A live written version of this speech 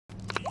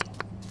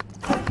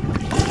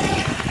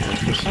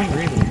some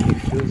reason he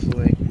feels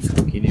like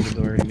cooking even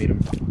though I already made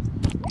him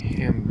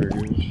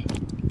hamburgers.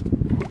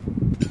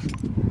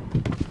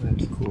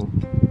 That's cool.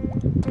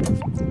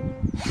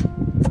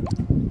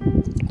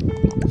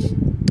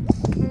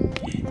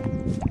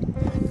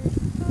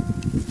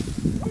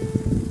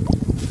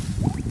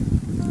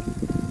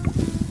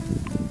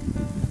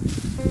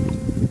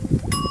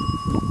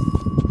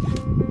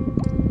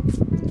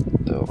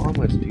 Though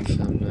omelets do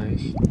sound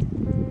nice.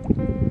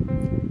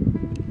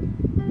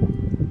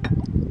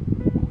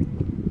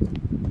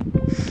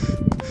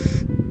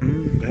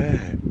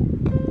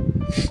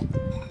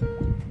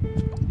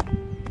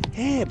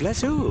 Hey,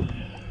 bless you.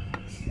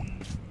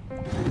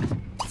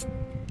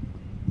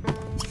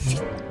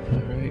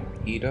 Alright,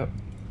 eat up.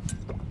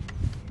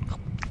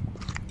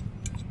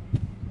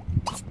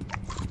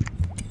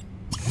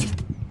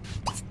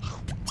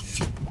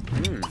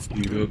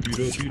 Eat up, eat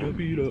up, eat up,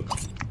 eat up.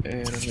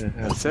 And I'm gonna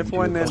have Se to fue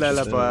do a en bunch el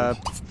of those.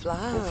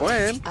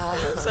 Fue.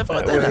 Se fue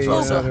That de la way,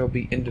 cosa. they'll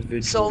be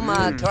individual.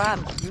 Soma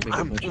tram. Make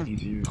it much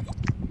easier.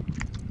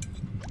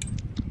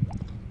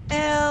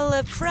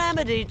 El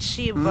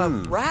Framadici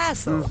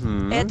Raso.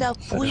 Eta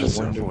Such a Puiso.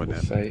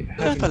 wonderful sight.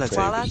 Having Fala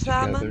breakfast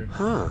Trama. together.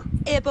 Huh.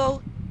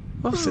 Ebo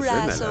Oh, se fue en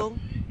la. Raso.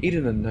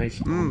 Eating a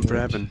nice omelet.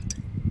 Brabin.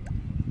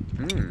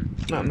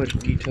 Not much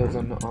details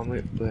on the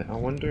omelet, but I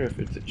wonder if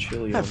it's a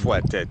chili omelet.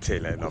 Fue de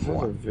tele no Those are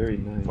more. very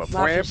nice.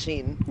 Fue.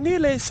 Machine.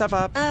 Nile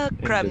sava.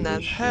 Kremna.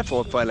 Här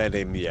får falla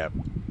det nya.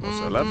 Och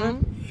så lave.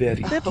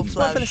 Very Det deep.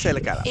 får väl se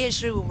lika.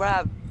 Issue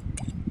Rab.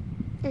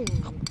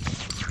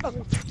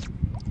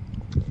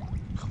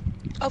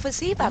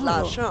 Offensiva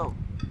Lashon.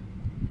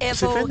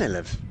 Se Ebo fue en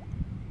el.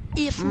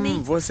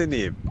 Ifni. Você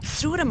ni.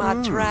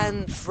 Surama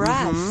Tran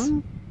Fras.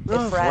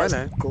 Oh,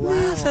 voilà.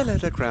 Se le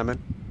de kramen.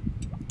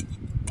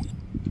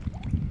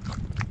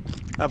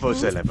 A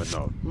você leva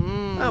no.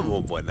 A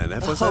mo buena na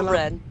você lava.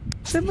 Hobren.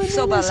 Se me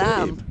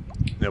Sobalam.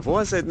 Ne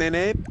você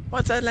nene.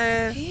 What's that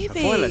la?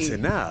 Hibi. Voilà c'est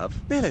nav.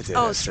 Nele te.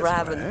 Oh,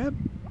 Sraven.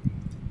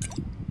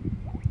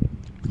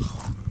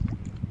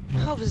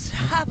 How was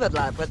habit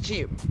like what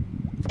you?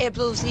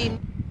 Eblosin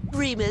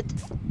remit.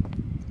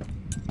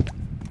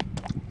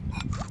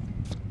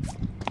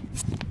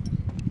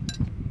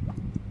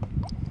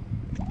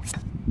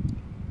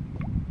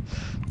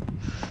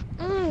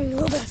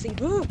 Lovely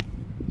boo.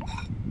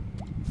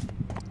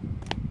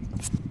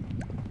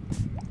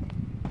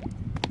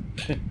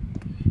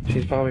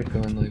 She's probably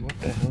going like, what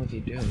the hell is he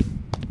doing?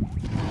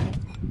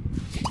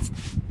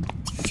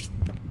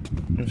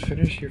 And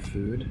finish your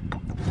food.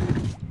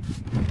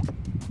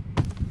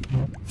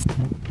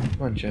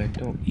 Come on, Jack,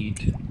 don't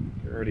eat.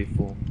 You're already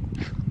full.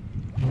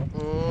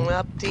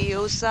 Up to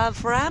you,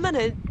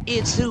 Saframinid.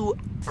 It's who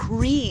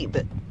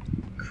Creeb.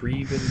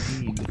 Creeve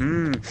indeed.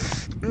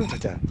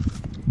 Tata.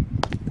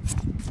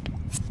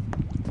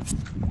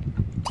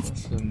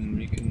 Awesome,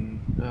 you can...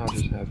 I'll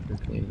just have her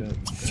clean it up,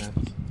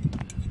 perhaps.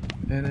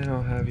 And then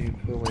I'll have you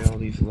put away all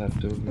these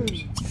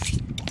leftovers.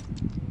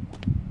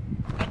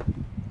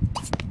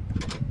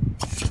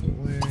 Put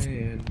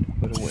away and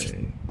put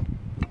away.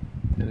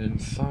 And then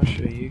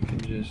Sasha, you can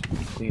just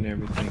clean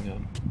everything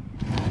up.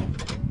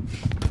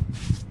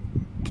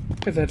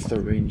 Because that's the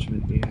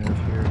arrangement we have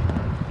here.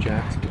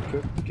 Jack's the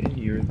cook and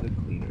you're the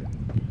cleaner.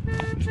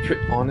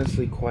 It's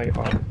honestly quite,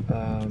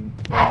 well,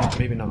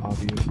 maybe not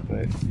obvious,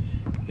 but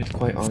it's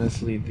quite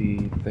honestly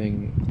the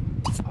thing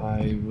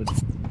I would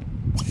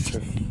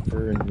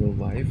prefer in real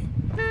life,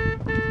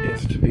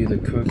 is to be the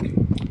cook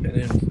and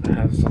then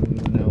have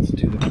someone else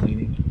do the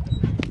cleaning.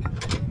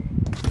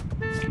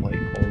 Like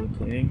all the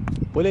cleaning.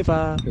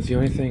 Whatever. Because the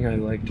only thing I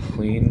like to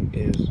clean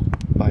is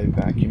by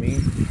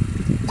vacuuming,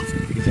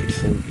 because it's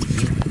so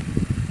easy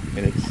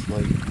and it's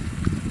like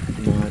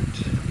not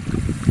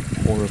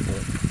horrible.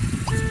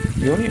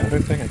 The only other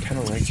thing I kind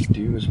of like to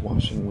do is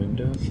washing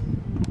windows.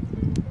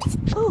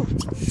 Ooh.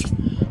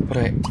 But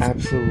I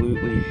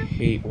absolutely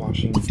hate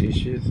washing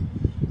dishes.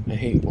 I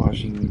hate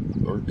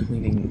washing or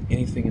cleaning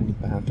anything in the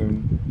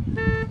bathroom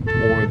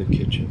or the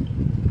kitchen.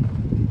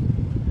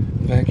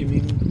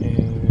 Vacuuming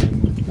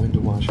and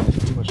window washing is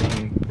pretty much the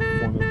only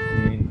form of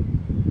cleaning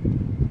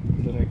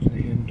that I can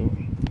handle.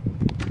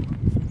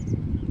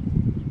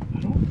 I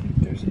don't think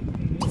there's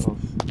anything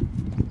else.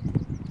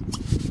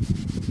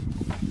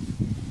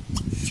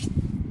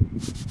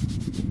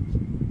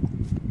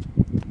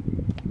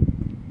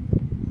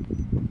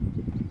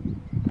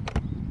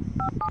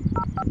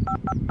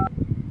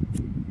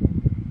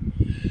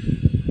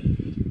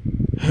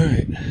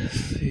 Alright, let's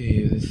see,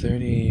 is there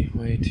any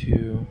way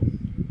to...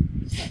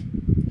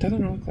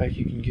 Doesn't look like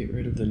you can get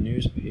rid of the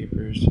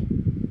newspapers.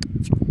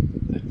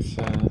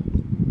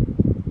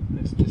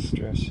 That's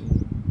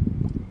distressing.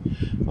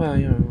 Well,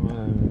 you know,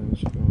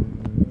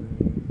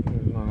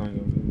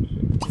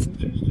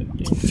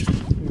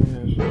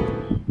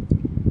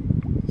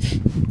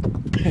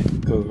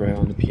 goes right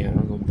on the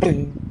piano, go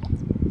bing!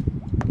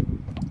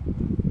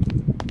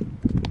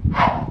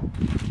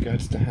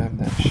 Guts to have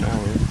that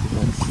shower, because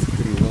that's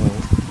pretty low.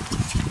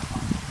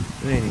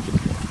 Then you can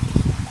practice.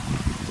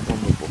 It's a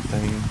wonderful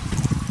thing.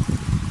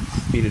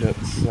 Speed it up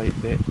a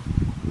slight bit.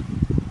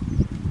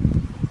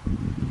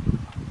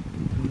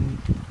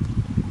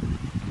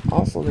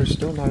 Also, there's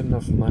still not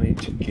enough money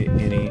to get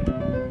any,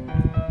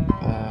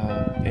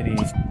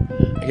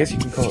 I guess you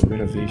can call it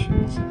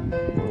renovations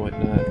or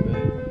whatnot,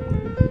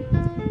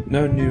 but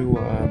no new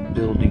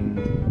building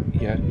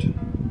yet.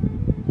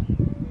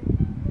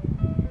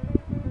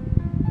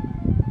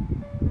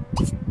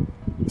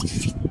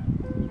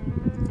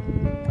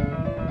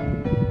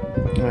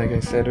 Like I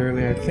said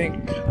earlier, I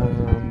think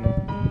I'm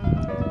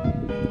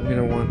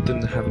gonna want them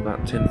to have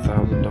about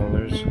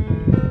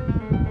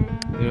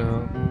 $10,000. You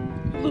know,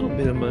 a little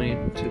bit of money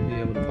to be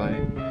able to buy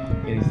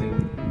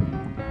anything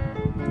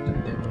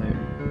that they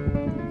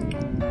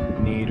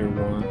might need or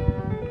want.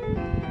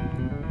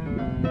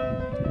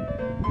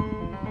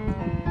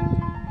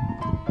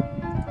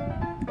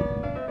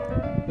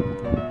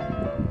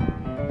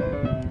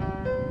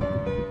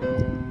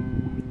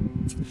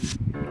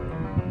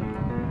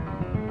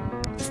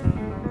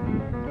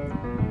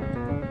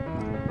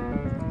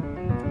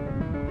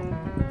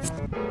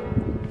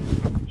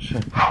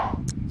 Sure.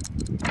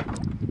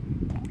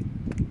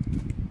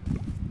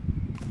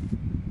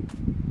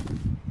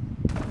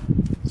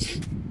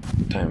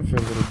 Time for a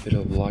little bit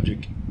of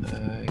logic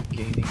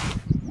gaining.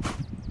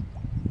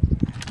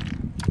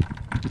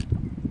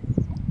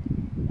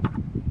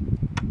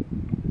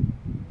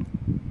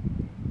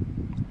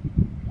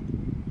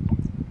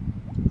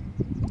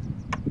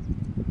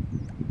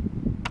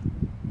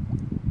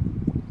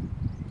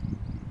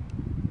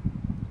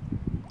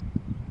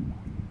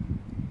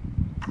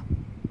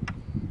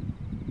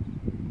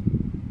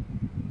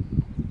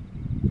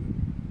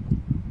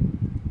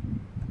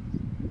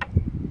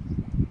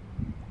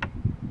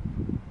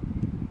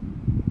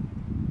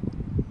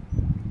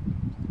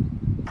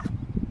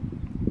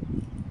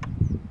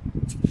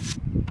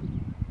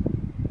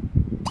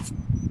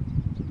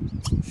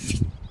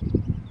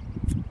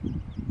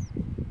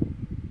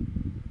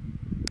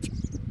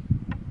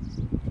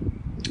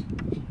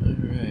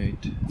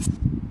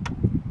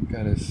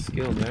 Got a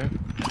skill there.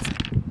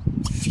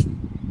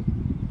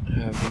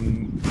 Have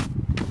him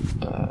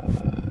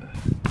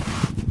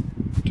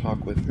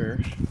talk with her.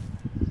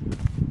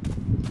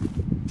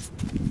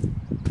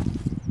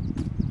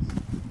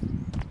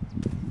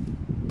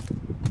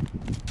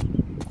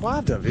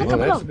 What of it? Oh,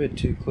 that's a bit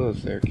too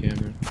close there,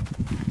 Cameron.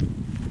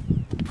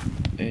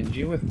 And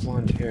you with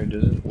blonde hair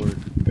doesn't work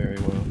very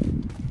well.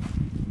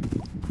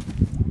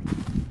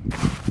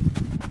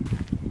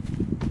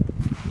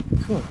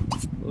 Cool.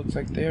 Looks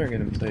like they are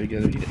going to play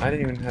together. I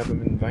didn't even have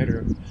him invite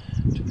her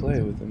to play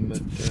with him,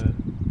 but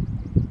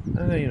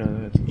you know,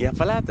 that's cool. Yeah,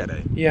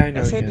 yeah, I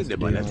know. He has to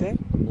do it.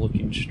 I'm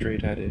looking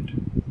straight at it.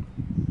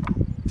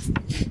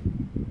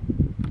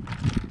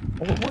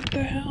 Oh, what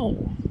the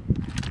hell?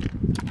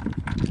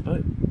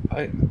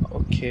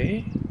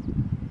 Okay.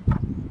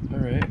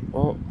 Alright.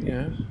 Oh,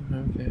 yeah.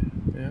 Okay.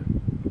 Yeah.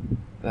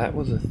 That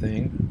was a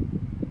thing.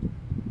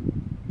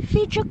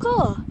 Feature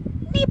ko,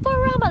 ni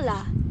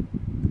paramala.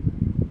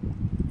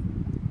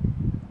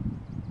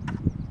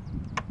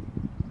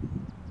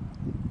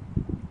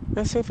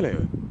 That's safe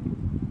flavor.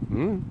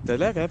 That's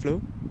like that flu.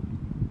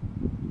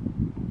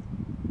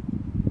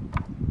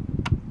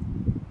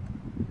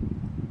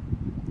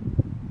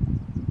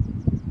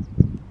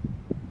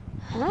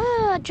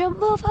 Ah,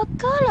 jumbo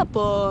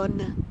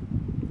vakalapon.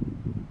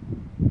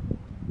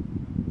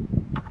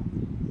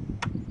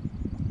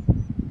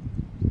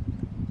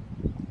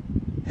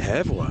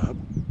 Have what?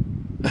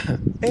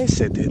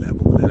 C'était la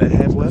bonne à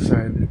have what?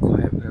 Sorry, I've been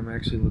quiet, but I'm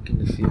actually looking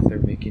to see if they're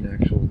making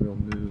actual real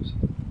moves.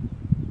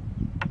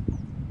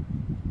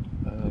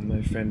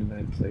 My friend and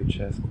I play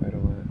chess quite a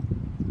lot.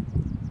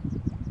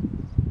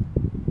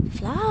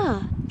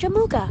 Fla,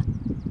 jamuga.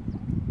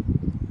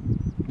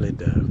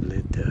 Linda.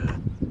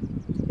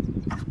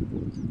 I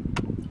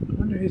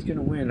wonder who's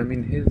gonna win. I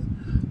mean, his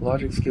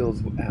logic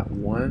skills at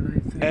 1, I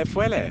think.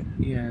 Fuele.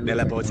 Yeah. De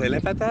la pose la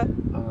pata? I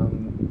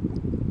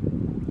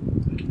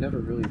can never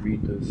really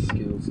read those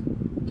skills.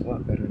 It's a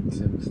lot better in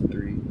Sims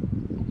 3.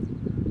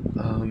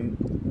 To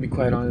be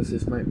quite honest,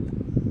 this game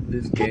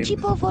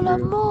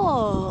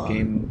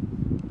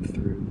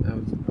through. That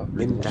was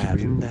probably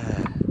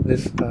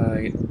this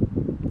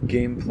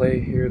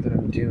gameplay here that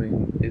I'm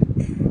doing is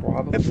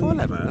probably going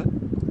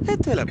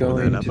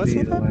to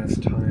be the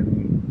last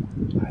time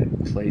I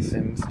play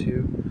Sims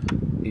 2,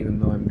 even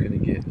though I'm going to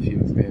get a few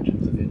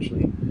expansions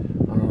eventually.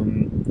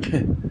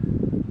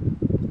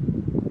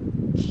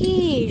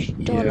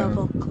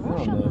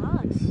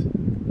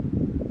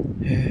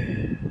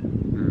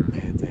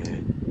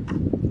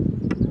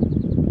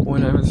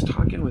 When I was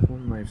talking with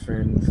one of my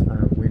friends,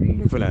 Winnie,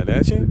 who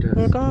does Sims 4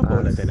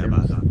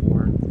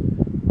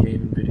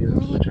 gaming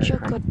videos, which I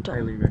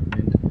highly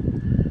recommend.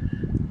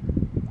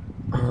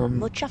 I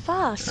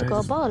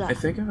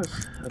think I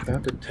was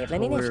about to tell her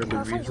the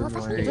reason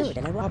why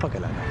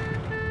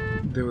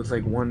there was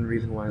like one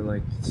reason why I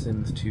liked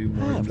Sims 2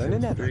 more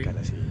than Sims 3.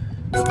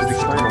 But to be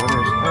quite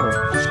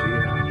honest,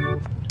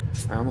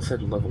 I almost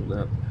said leveled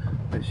up,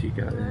 but she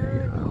got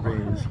a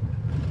raise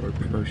or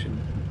promotion.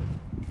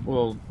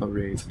 Well, a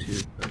raise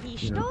too. But,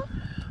 you know.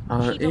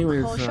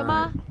 Anyways,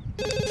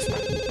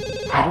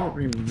 I don't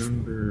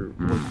remember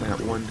what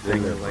that one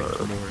thing I liked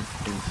more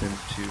in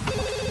Sims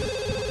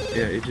 2.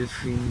 Yeah, it just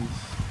seems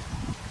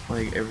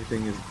like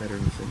everything is better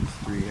in Sims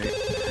 3.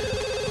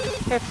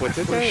 For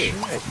sure, I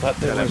thought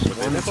there was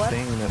one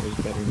thing that was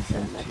better in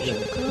Sims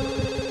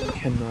 2. I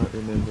cannot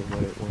remember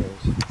what it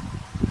was.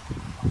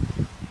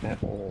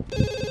 At all.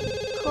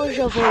 No,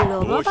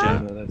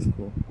 that's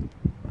cool.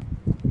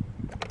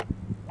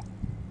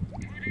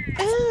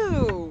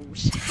 Ooh,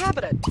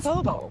 Shabbat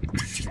Bobo.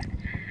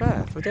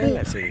 För det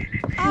lät sig.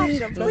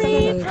 Alltså,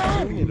 free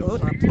plan.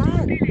 Låda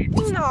plan.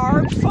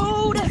 Narg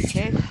food.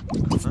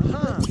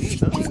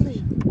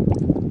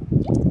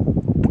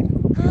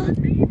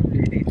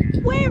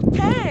 Where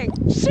pang?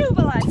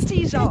 Subala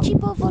Tizo.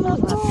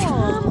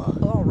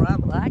 Oh,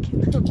 Ramlak.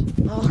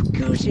 Oh,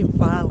 Gucci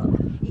Bala.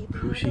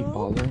 Gucci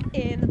Bala?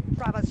 In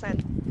Pravacent.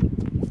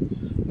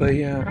 But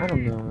yeah, I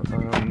don't know.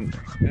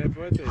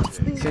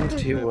 Sims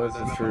 2 was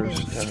the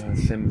first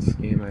Sims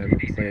game I ever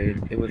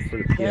played. It was for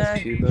the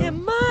PS2 though.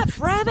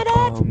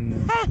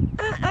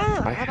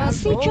 I have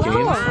the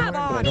game somewhere,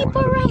 but I don't have a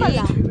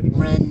PS2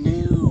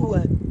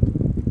 anymore.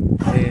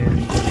 And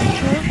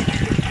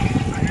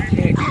I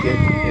can't get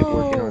it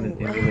working on an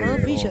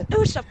emulator at all.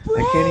 I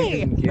can't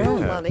even get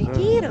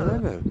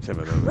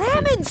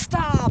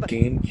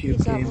GameCube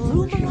games.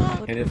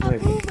 And if my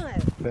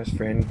best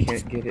friend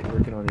can't get it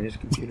working on his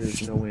computer,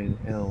 there's no way in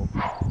hell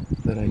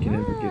that I can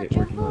ever get it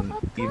working on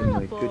even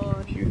my good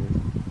computer.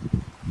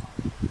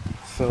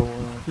 So,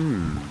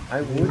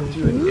 I would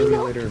do an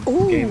emulator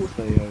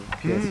gameplay of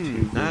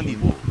PS2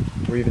 version,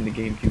 or even the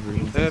GameCube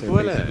version, since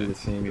they're basically the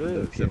same, even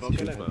though PS2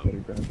 has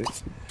better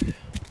graphics.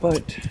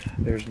 But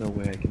there's no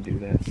way I can do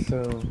that.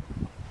 So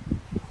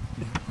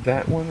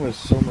that one was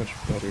so much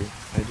better.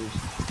 I just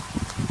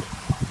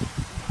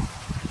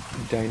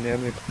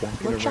dynamic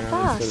walking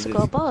around instead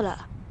of this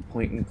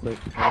point and click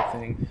kind of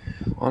thing.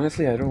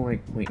 Honestly, I don't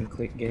like point and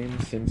click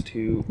games. Sims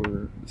 2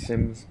 or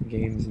Sims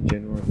games in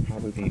general are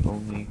probably the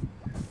only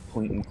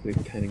point and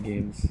click kind of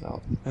games I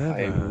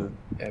will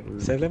ever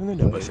play.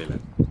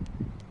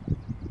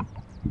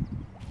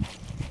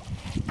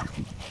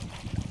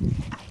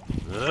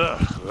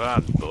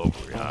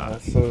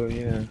 So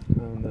yeah, I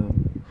don't know.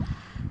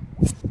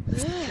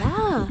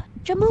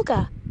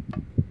 Jamuga.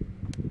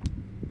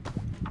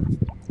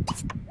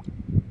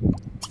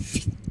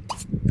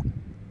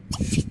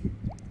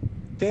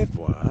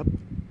 Devoab,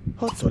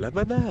 hotola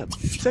manab,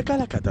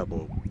 sekala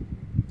katabo.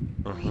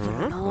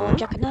 No,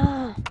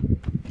 Jakna.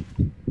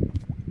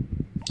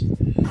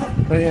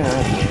 But yeah,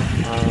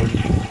 I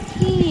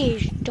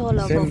don't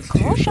know. Sims 2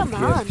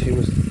 PS2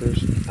 was the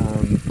first,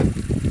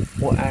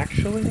 well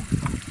actually,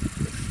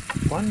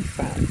 fun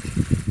fact,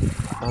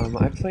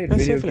 I played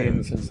video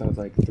games since I was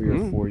like 3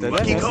 or 4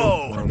 years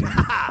old.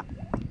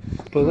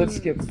 But let's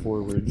skip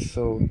forward.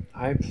 So,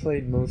 I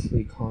played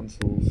mostly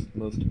consoles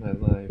most of my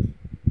life.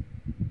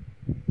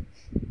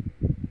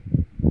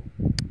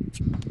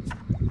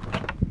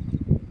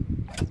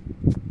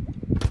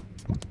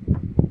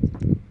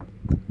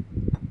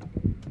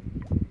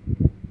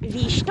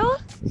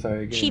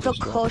 Sorry,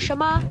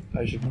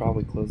 I should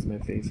probably close my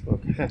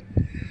Facebook.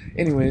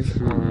 Anyways,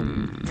 so,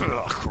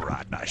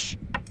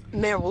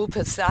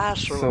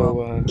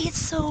 it's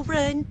so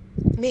run.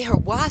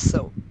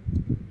 Merwaso.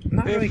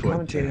 Not really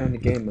commentating on the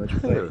game much,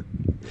 but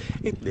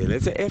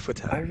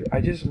I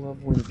just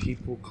love when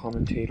people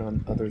commentate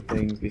on other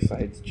things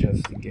besides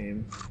just the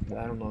game.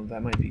 I don't know,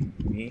 that might be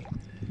me.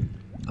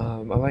 I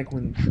like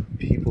when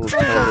people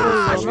tell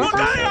their stories and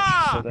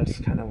such, so that's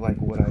kind of like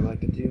what I like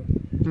to do.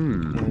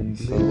 And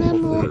so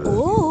hopefully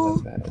people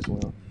like that as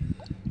well.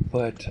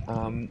 But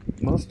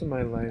most of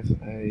my life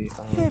I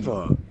I'll give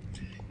a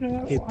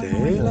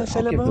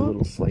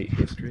little slight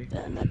history.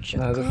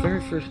 The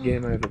very first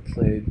game I ever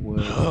played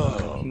was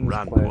King's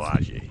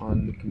Quest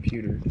on the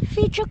computer.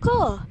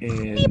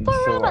 And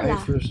so I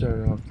first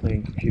started off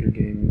playing computer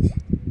games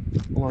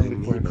long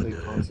before I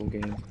played console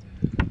games.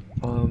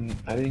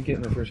 I didn't get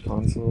my first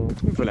console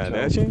until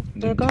Nintendo, and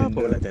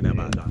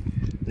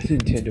the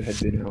Nintendo had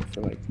been out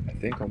for like, I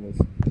think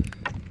almost...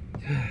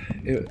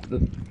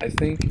 I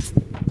think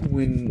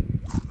when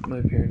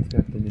my parents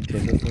got the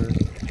Nintendo first,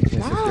 my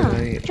sister and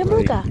I,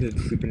 like, the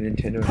Super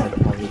Nintendo had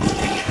already been.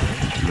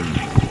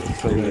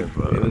 So like, it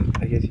was,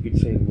 I guess you could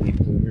say, late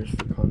bloomers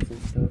for console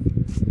stuff.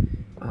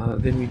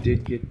 Then we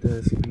did get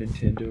the Super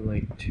Nintendo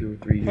like 2 or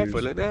 3 years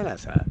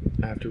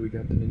after we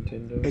got the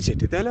Nintendo.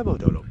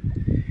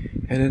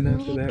 And then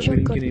after that, we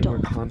didn't get any more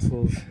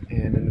consoles,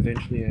 and then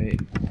eventually I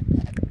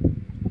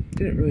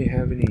didn't really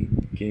have any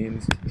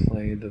games to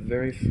play. The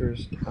very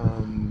first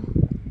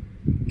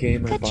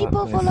game I bought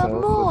myself was a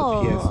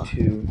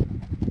PS2.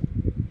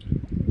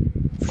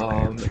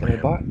 And I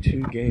bought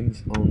 2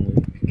 games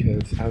only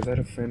because I was at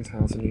a friend's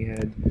house and he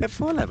had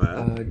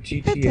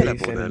GTA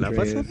San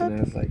Andreas, and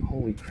I was like,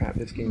 holy crap,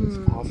 this game is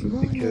awesome,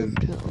 because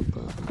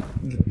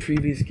the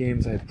previous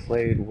games I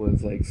played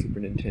was like Super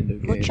Nintendo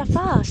games.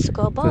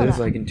 That was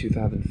like in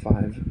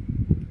 2005.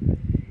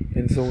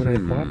 And so when I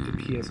bought the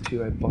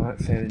PS2, I bought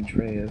San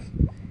Andreas,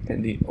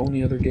 And the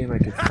only other game I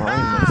could find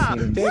that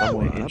seemed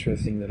somewhat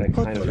interesting that I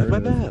kind of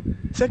heard of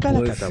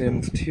was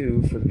Sims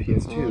 2 for the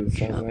PS2.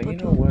 So I was like, you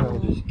know what, I'll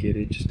just get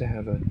it just to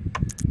have a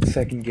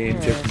second game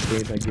just in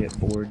case I get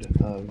bored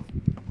of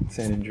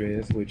San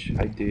Andreas, which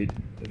I did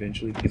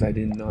eventually because I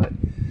did not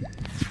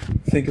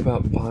think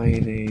about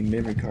buying a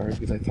memory card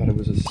because I thought it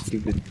was a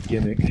stupid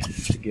gimmick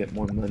to get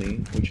more money,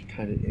 which it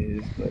kind of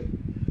is. But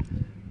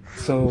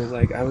so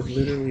like I would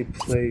literally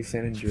play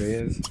San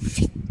Andreas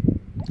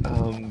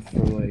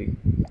for like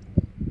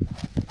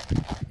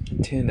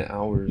 10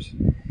 hours,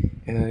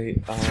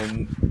 and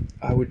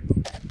I would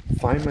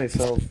find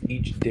myself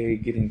each day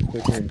getting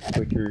quicker and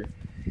quicker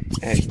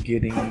at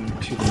getting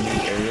to the new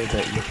area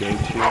that you go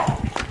to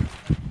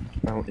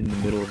out in the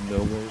middle of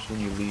nowhere when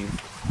you leave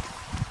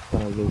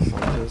Los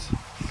Santos.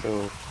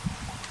 So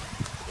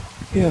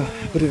yeah,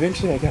 but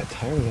eventually I got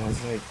tired of that. I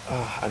was like,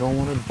 I don't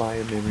want to buy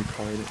a memory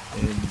card,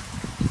 and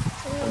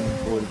I'm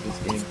bored of this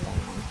game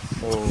finally.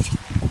 So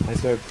I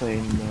started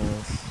playing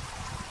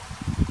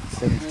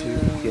Sims 2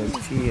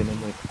 PSP, and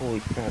I'm like, holy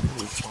crap,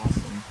 this is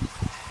awesome.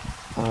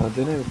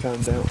 Then I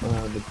found out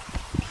the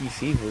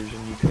PC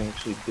version, you can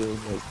actually build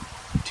like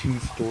 2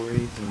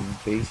 stories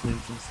and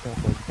basements and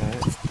stuff like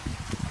that.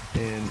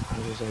 And I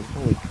was just like,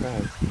 holy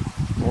crap,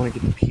 I want to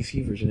get the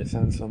PC version, it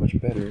sounds so much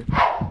better.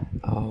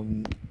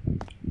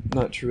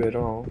 Not true at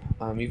all.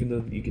 Even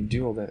though you can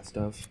do all that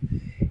stuff,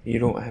 you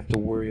don't have to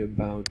worry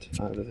about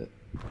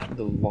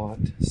the lot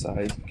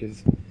size,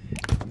 because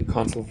the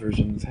console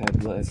versions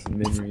had less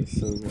memory,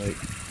 so like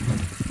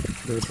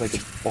there was like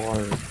a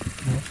bar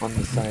on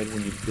the side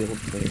when you build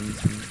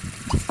things.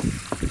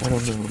 And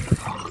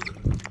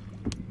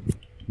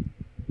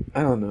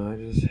I don't know,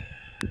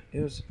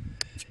 it was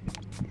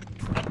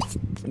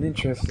an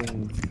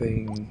interesting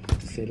thing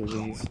to say the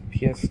least.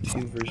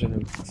 PS2 version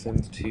of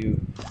Sims 2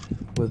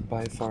 was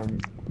by far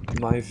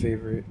my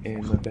favorite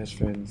and my best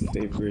friend's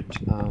favorite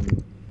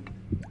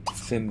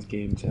Sims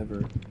games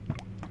ever.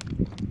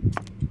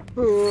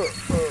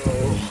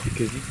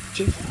 Because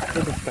just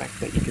for the fact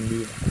that you can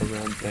move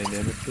around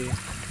dynamically,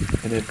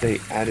 and if they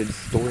added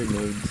story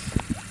modes,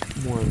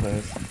 more or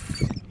less,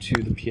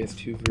 to the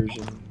PS2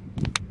 version.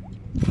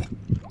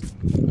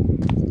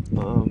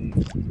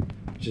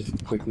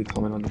 Just quickly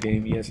comment on the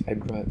game. Yes, I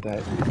brought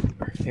that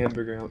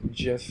hamburger out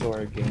just so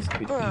our guests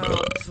could eat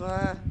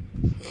it.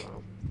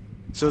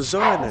 So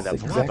Zora na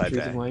That's the exact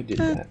reason why I did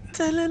that.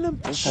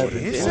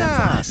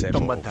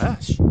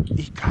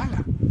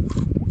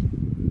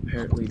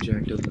 Apparently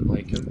Jack doesn't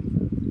like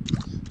him.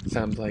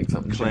 Sounds like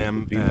something Jack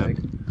would be like.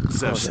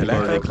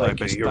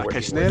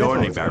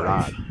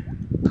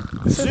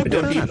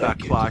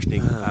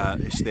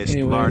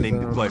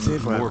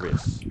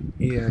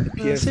 Yeah, the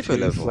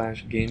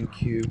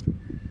PS2/GameCube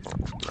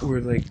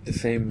were like the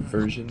same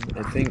version.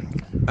 I think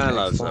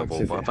Xbox,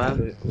 if it had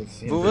it, was the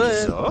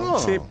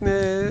same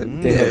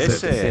version. They had the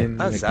same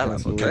like,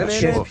 console.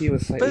 PSP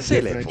was slightly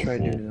different. I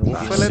tried doing an LP on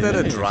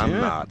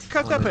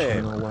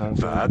a while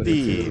ago, but it's a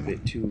little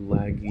bit too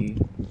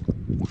laggy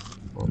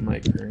on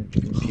my current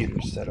computer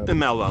setup.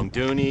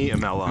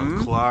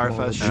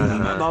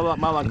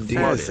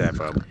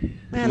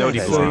 No,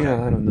 so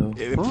yeah, I don't know.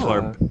 The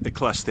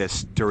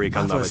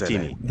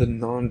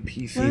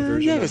non-PC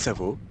version of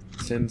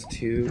Sims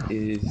 2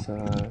 is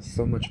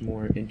so much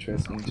more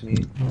interesting to me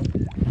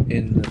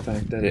in the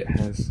fact that it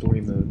has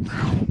story modes.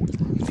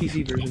 The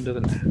PC version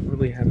doesn't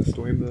really have a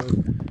story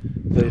mode,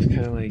 but it's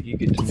kind of like you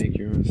get to make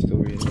your own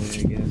story in a way,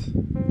 I guess.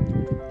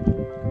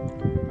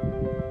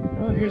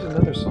 Oh, here's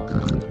another song.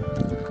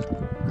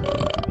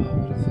 Oh,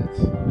 what is this?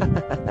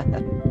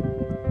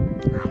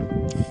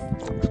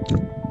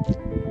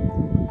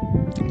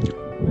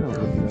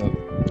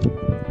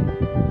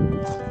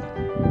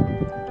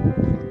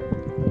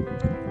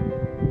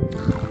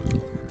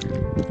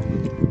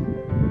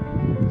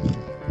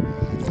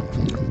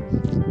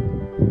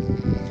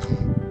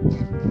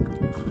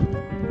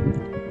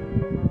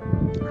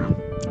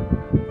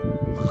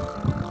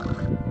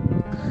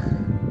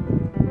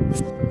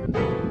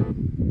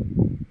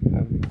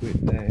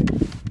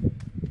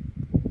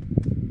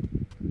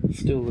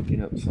 Still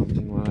looking up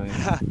something while I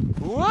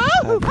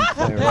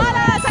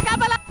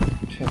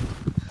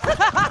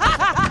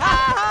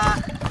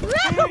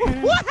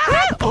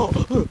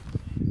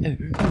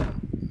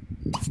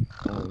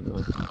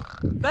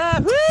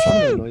some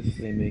of the noises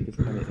they make is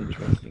kind of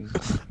interesting.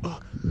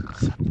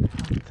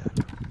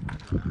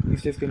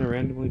 He's just gonna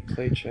randomly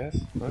play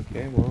chess?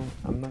 Okay, well,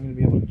 I'm not gonna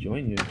be able to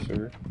join you,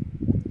 sir.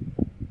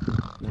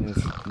 Yes,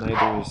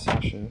 neither is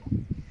Sasha.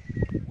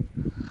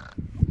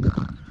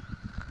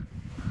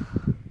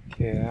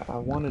 Okay, I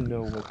want to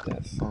know what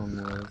that song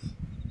was.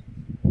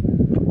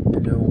 I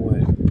know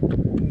what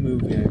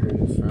movie I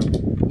heard it from.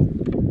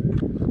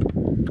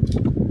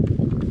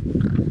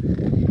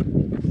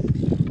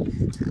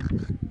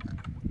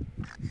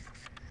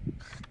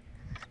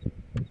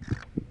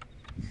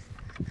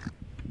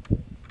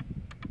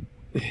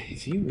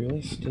 Is he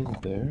really still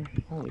there?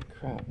 Holy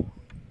crap.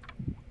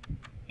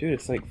 Dude,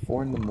 it's like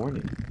 4 in the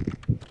morning.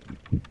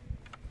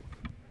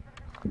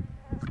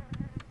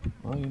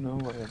 Oh you know,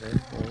 whatever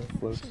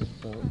floats his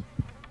boat.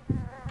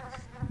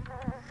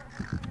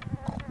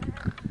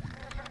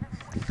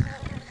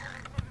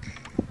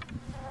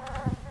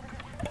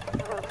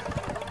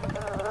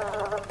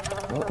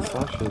 Well,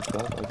 Sasha's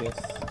up, I guess.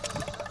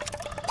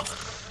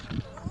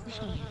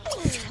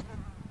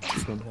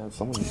 You can have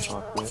someone to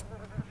talk with.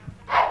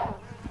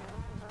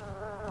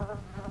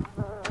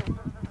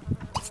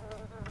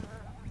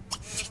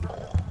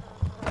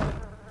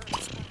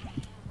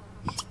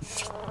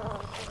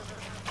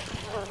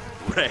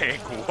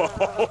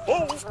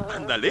 Whoa!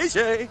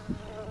 Andalese!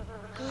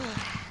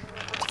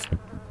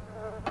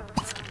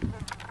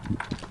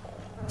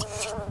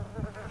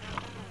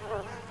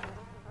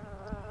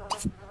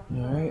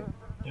 Alright,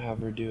 have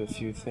her do a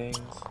few things,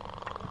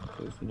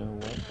 because you know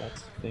what,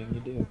 that's the thing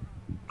you do.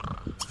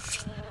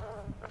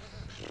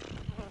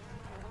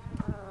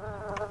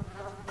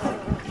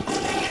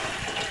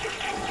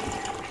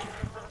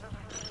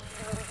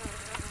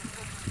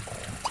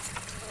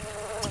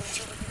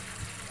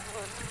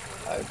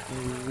 I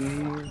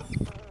believe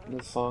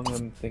the song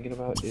I'm thinking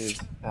about is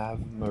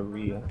Ave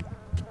Maria.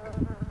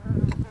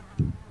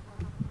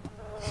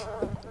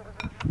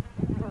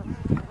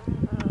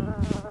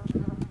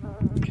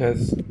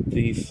 Because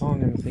the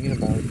song I'm thinking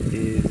about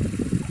is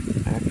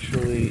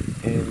actually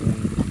in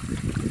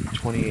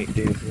 28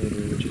 Days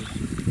Later, which is a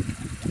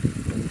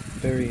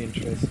very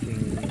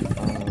interesting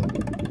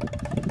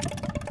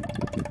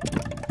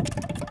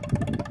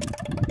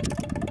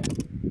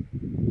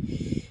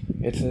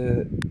it's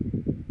a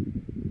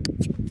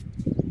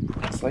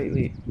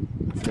slightly,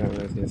 I forgot what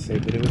I was going to say,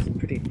 but it was a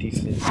pretty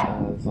decent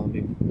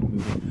zombie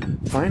movie.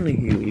 Finally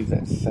he leaves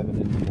at 7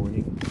 in the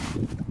morning.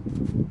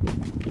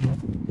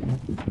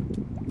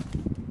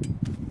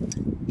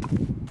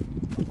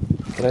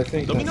 But I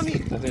think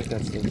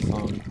that's the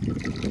song.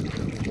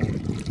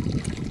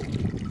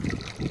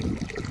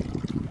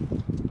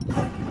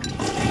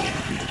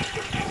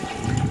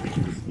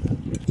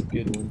 It's a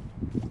good one.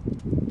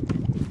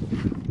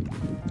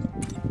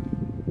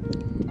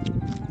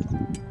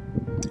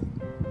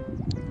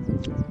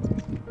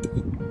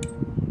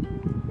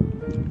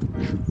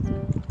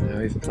 Now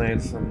he's playing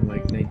some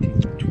like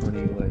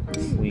 1920 like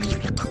swing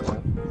kind of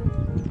stuff.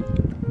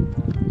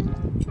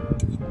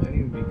 Might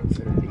even be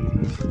considered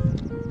 80s.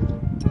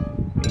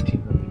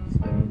 1800s,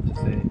 I mean to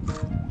say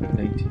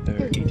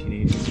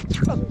 1880s.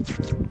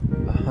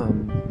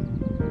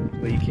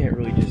 But you can't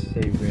really just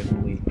say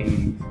randomly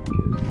 80s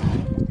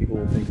because people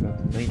will think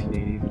about the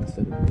 1980s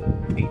instead of the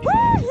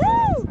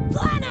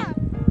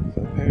 1880s.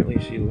 So apparently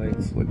she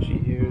likes what she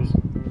hears.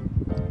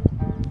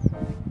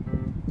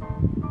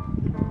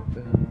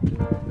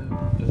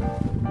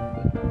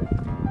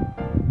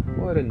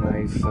 What a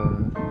nice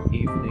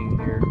evening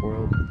here,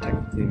 or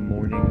technically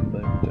morning,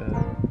 but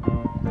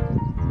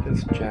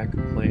just Jack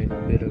playing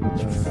a bit of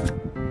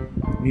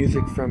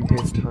music from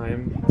his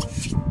time,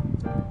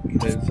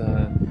 because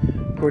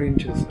according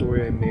to the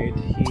story I made,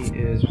 he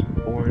is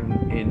born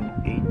in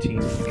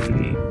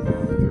 1883.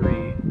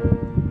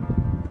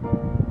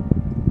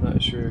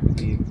 Not sure of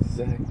the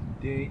exact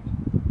date.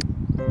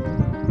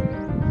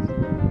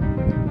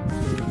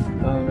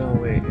 Oh no,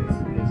 wait,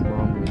 his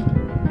mom was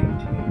born in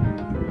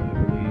 1883, I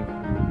believe.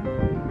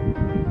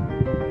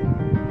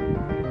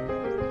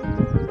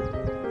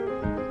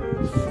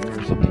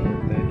 Or something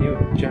like that.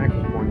 Jack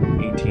was born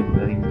in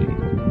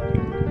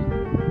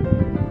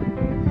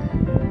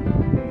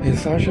 1890. And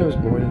Sasha was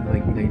born in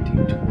like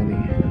 1920.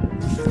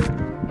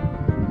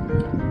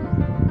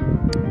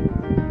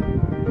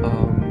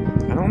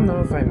 I don't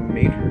know if I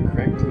made her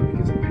correctly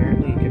because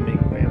apparently you can make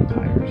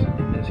vampires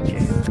in this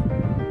game.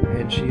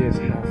 And she is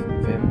half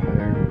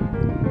vampire.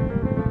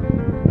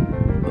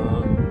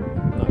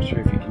 Not sure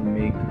if you can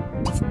make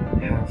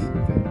half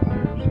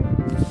vampires.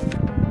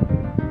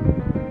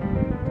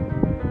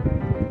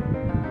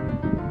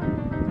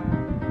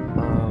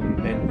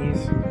 And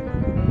he's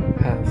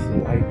half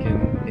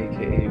lichen,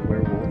 aka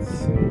werewolf,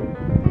 so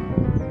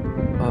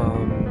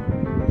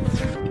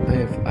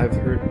I've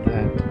heard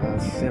that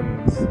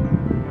Sims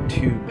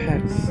 2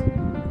 Pets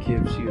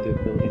gives you the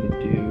ability to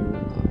do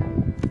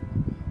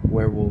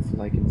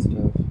werewolf-like and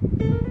stuff.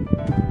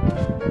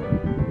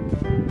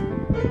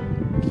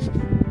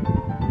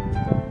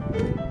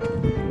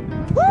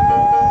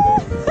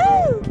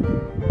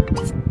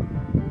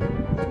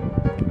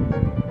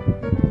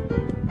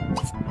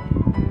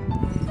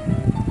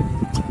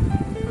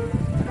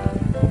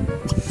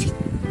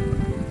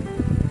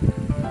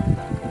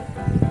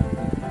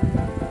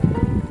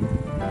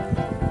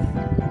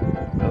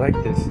 I like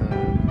this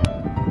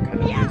kind of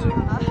music.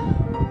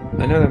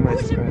 I know that might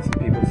surprise some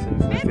people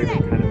since my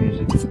favorite kind of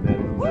music is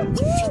metal, but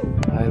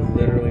I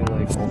literally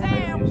like all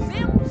kind of music.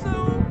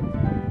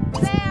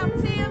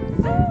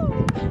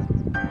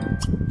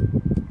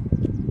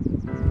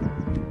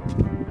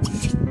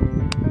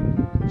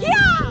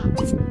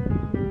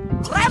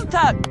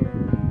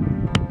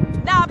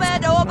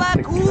 Naba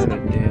Koob!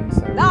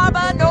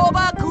 Naba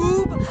Nova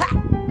Koob! I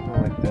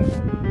like that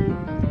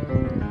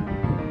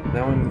one.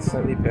 That one is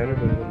slightly better,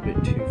 but a little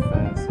bit too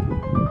fast.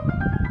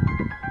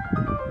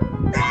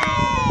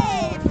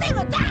 Hey!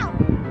 Finger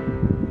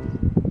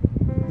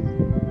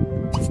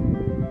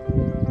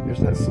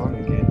that song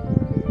again.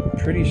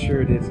 Pretty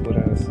sure it is what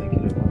I was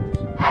thinking it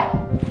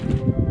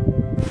was.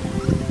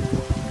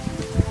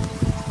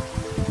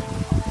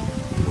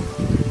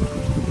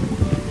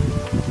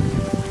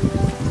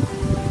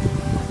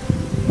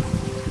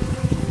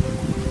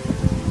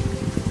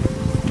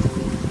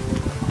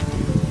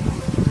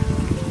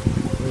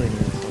 Really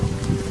nice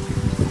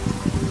song.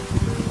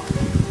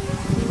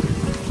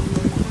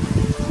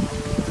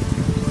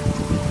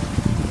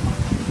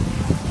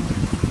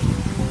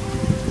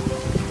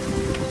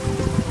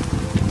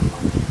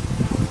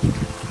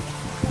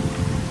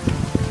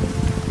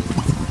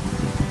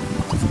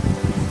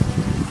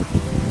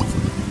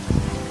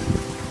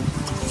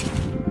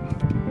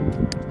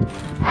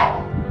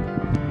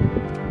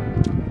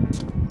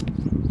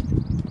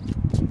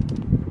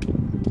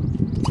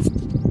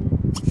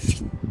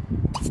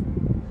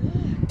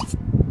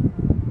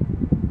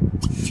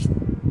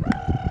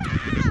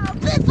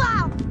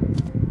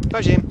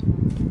 Bye, Jim.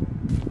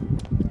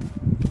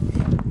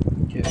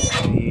 Get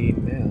the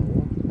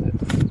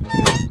mail.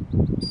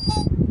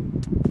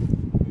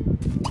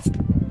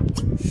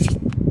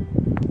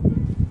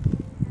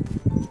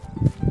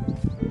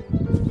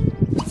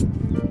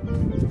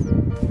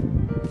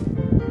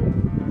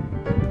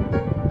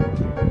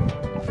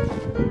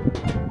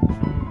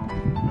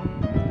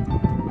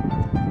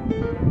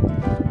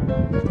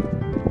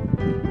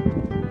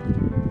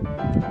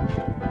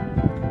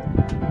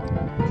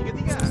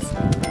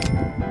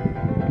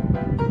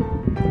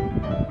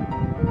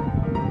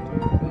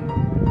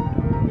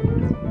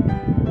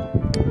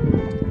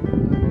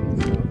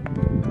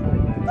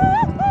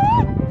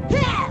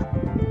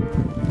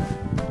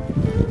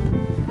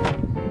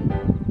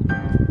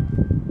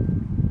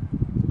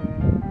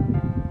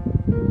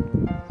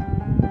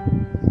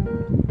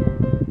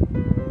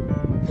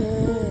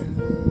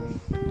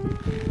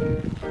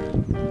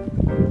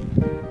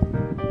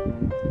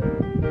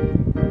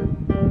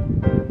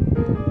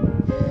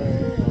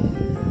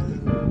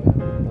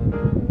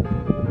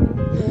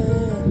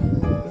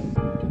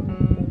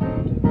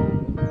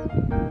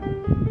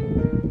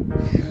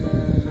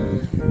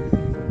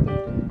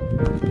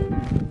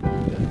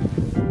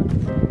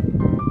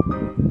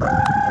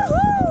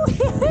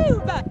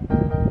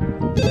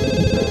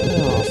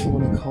 Oh,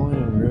 someone's calling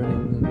and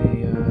ruining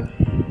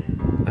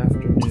the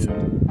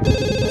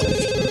afternoon.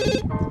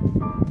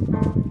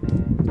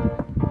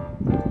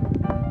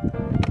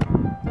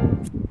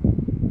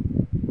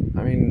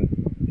 I mean,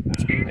 I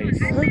suppose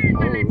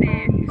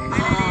he's...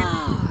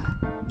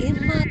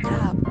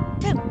 Immatab.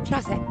 Tim,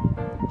 trase.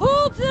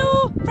 Hoopsu,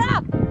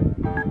 frap.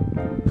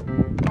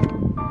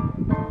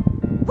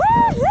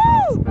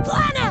 Woohoo!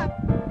 Plana!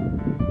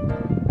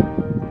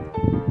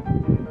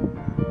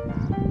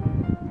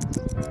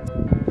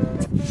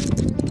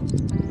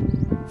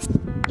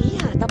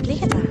 Iya,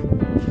 tableta.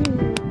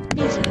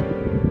 Bisa.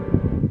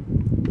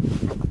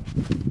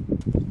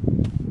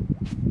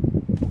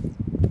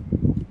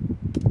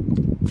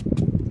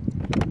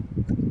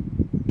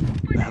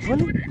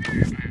 Lavoli?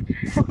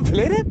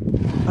 Plere?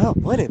 Ah,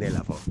 buone ne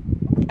lavo.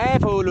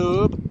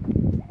 Evolub.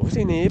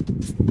 Usinip.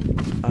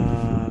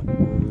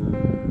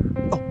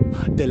 Oh,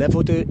 de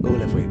lavote o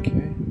lavoik.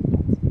 Okay.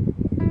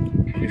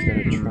 She's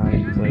gonna try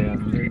and play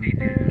after.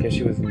 Guess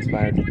she was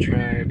inspired to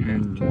try,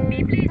 but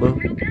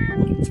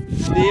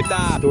Deep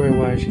dive.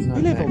 story-wise, she's not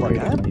Il est that pour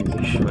great of a vocab.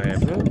 musician.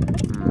 Bref.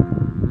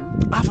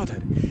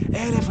 Avoten.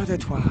 Elle faut de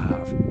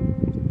toive.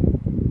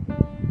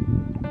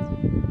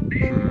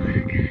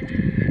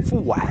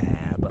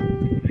 Fouab.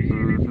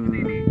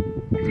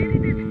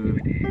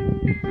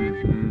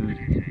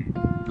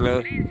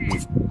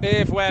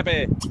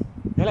 Fouabe.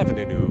 Elle a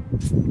venu nous.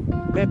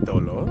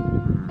 Metolo.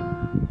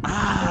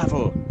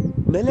 Avo.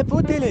 Ne le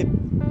potele.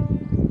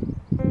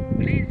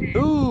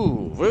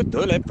 Vous te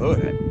le pote.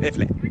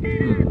 Efle.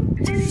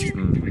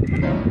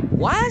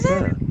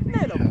 Waza?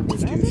 Have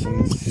to do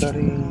some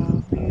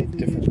studying,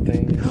 different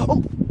things.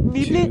 Oh,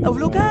 Nible to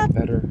avlogat.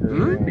 better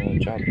her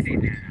job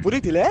performance.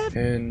 Pulitile?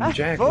 And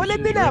Jack Faut is le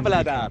just randomly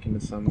dinabladab. talking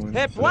to someone.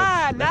 E So poi,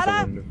 that's a nada?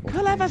 wonderful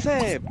Che la thing.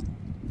 faceb?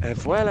 E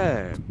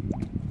voilà.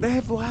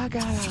 E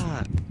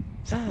voilà.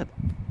 Sad.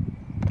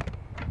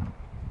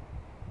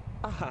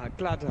 Ah,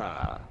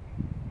 glada.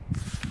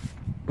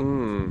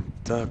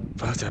 Da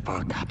was er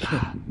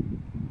porcata.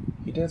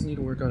 He does need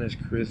to work on his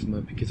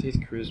charisma because his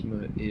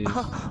charisma is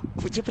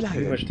Would you pretty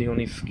play much the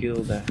only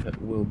skill that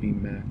will be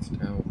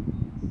maxed out.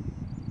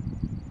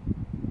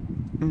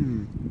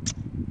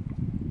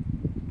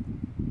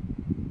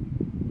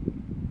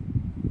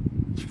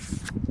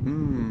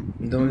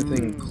 The only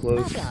thing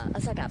close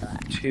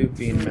to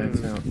being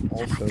maxed out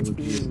also would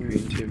be his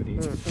creativity.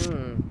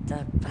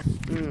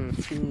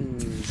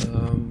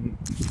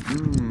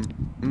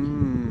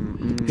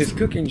 His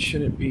cooking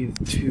shouldn't be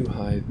too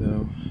high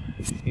though.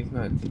 He's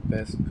not the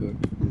best cook.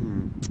 I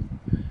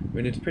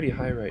mean, it's pretty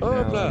high right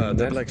now. And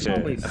that's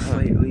probably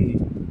slightly...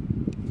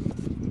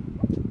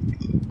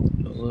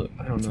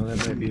 I don't know,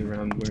 that might be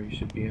around where he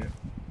should be at.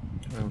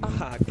 I don't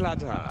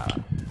know.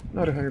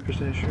 Not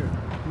 100% sure.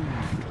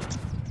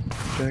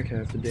 Jack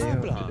has the day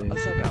off today.